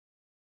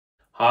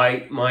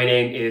Hi, my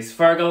name is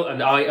Fergal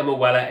and I am a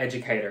Wella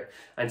educator,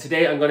 and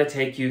today I'm going to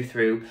take you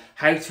through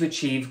how to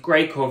achieve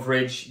grey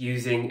coverage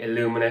using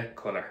Illumina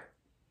Color.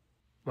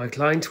 My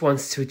client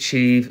wants to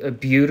achieve a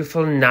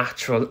beautiful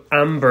natural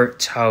amber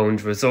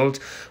toned result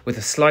with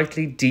a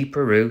slightly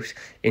deeper root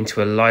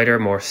into a lighter,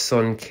 more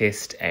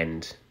sun-kissed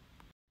end.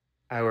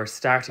 Our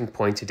starting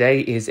point today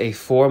is a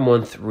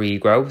 4-month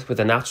regrowth with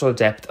a natural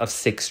depth of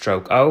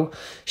 6-stroke.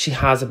 She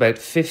has about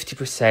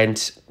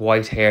 50%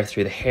 white hair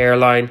through the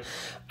hairline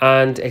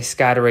and a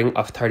scattering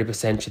of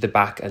 30% to the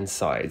back and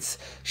sides.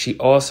 She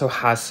also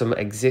has some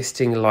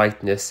existing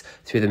lightness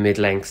through the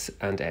mid-lengths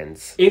and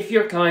ends. If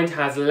your client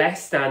has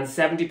less than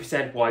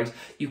 70% white,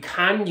 you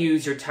can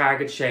use your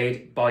target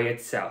shade by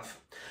itself.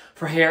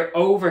 For hair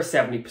over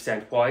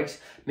 70% white,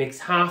 mix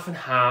half and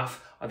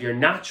half of your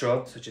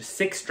natural, such as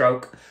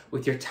 6-stroke,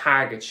 with your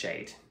target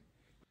shade.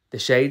 The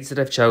shades that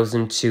I've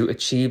chosen to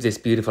achieve this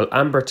beautiful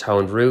amber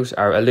toned root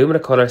are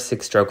Illumina Color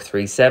 6-stroke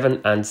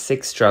 37 and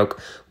 6-stroke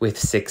with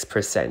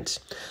 6%.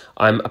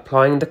 I'm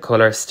applying the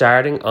colour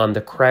starting on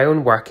the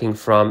crown, working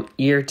from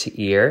ear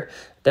to ear,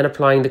 then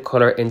applying the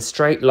colour in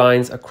straight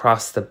lines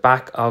across the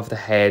back of the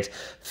head,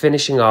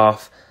 finishing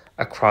off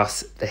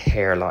across the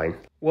hairline.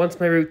 Once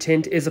my root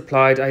tint is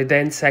applied, I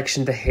then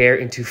section the hair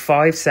into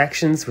 5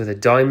 sections with a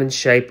diamond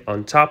shape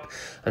on top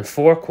and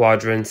 4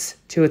 quadrants,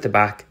 2 at the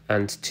back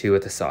and 2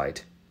 at the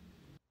side.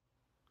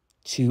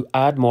 To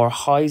add more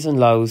highs and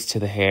lows to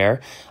the hair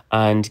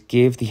and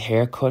give the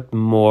haircut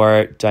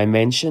more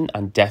dimension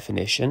and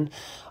definition,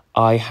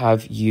 I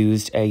have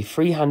used a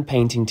freehand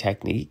painting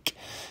technique,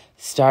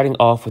 starting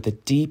off with a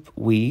deep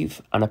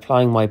weave and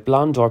applying my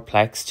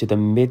BlondorPlex to the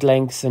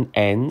mid-lengths and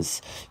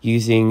ends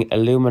using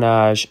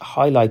Illuminage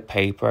highlight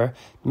paper,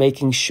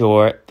 making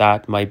sure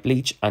that my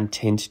bleach and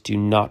tint do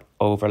not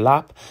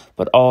overlap,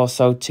 but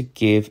also to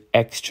give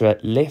extra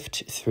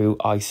lift through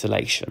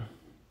isolation.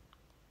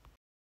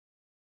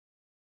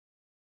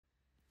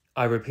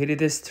 I repeated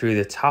this through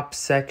the top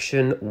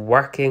section,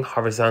 working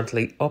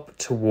horizontally up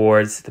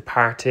towards the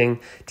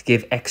parting to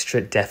give extra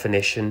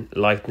definition,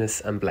 lightness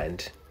and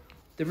blend.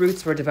 The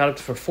roots were developed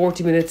for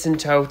 40 minutes in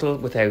total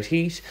without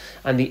heat,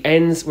 and the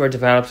ends were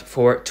developed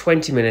for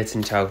 20 minutes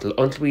in total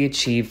until we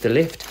achieved the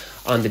lift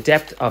on the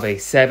depth of a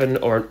 7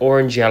 or an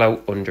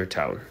orange-yellow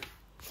undertone.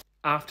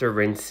 After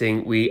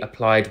rinsing, we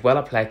applied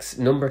WellaPlex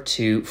number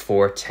 2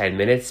 for 10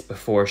 minutes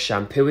before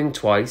shampooing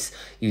twice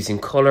using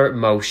Color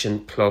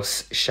Motion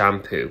Plus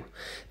shampoo.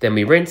 Then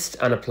we rinsed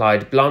and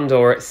applied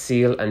Blondor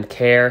Seal and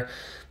Care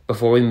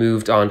before we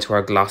moved on to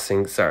our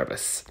glossing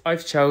service.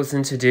 I've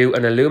chosen to do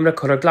an Illumina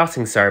Color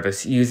glossing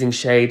service using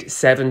shade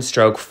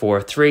 7-stroke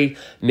 43,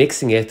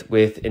 mixing it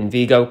with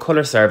Invigo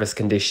Color Service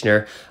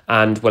Conditioner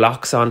and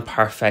Welloxon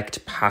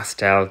Perfect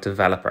Pastel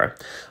Developer.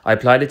 I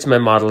applied it to my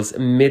model's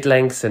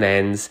mid-lengths and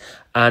ends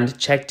and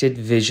checked it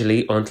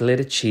visually until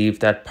it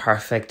achieved that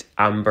perfect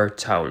amber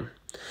tone.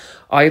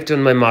 I've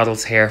done my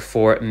model's hair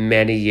for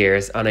many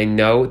years and I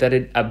know that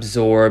it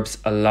absorbs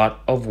a lot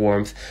of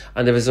warmth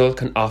and the result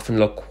can often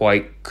look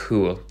quite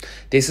cool.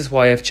 This is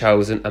why I've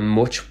chosen a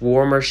much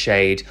warmer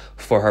shade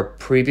for her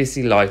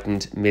previously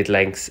lightened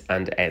mid-lengths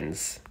and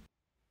ends.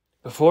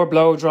 Before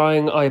blow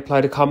drying, I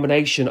applied a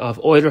combination of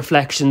Oil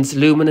Reflections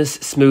Luminous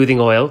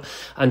Smoothing Oil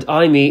and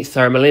IME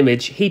Thermal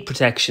Image Heat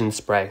Protection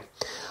Spray.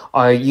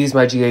 I used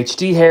my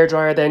GHD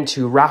hairdryer then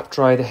to wrap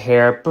dry the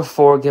hair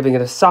before giving it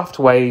a soft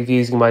wave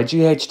using my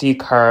GHD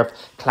Curve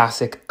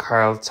Classic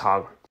Curl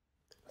Tong.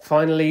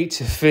 Finally,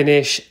 to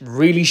finish,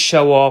 really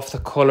show off the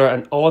colour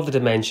and all the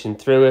dimension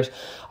through it,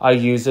 I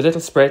used a little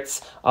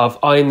spritz of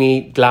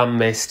IME Glam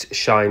Mist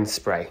Shine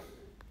Spray.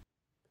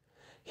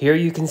 Here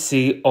you can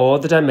see all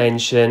the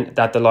dimension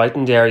that the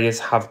lightened areas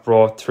have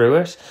brought through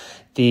it.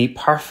 The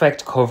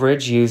perfect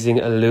coverage using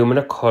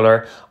Illumina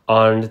Color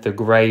on the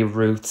grey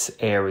roots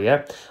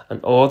area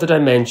and all the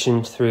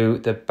dimension through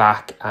the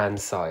back and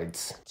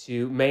sides.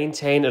 To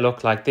maintain a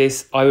look like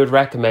this, I would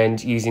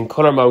recommend using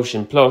Color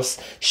Motion Plus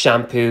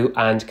shampoo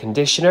and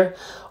conditioner.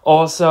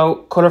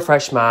 Also, Colour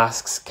Fresh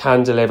masks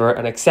can deliver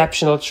an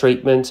exceptional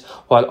treatment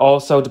while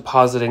also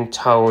depositing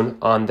tone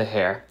on the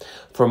hair.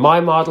 For my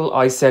model,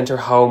 I sent her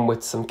home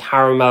with some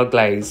caramel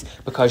glaze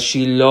because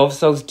she loves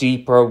those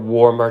deeper,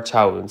 warmer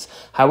tones.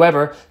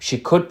 However, she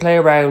could play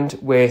around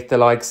with the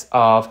likes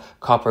of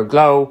Copper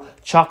Glow,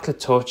 Chocolate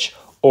Touch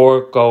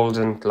or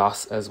Golden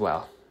Gloss as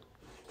well.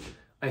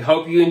 I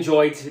hope you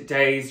enjoyed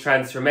today's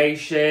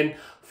transformation.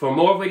 For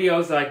more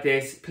videos like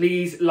this,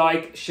 please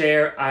like,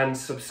 share and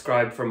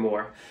subscribe for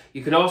more.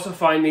 You can also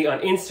find me on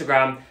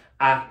Instagram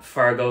at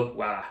Fergal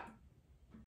Wella.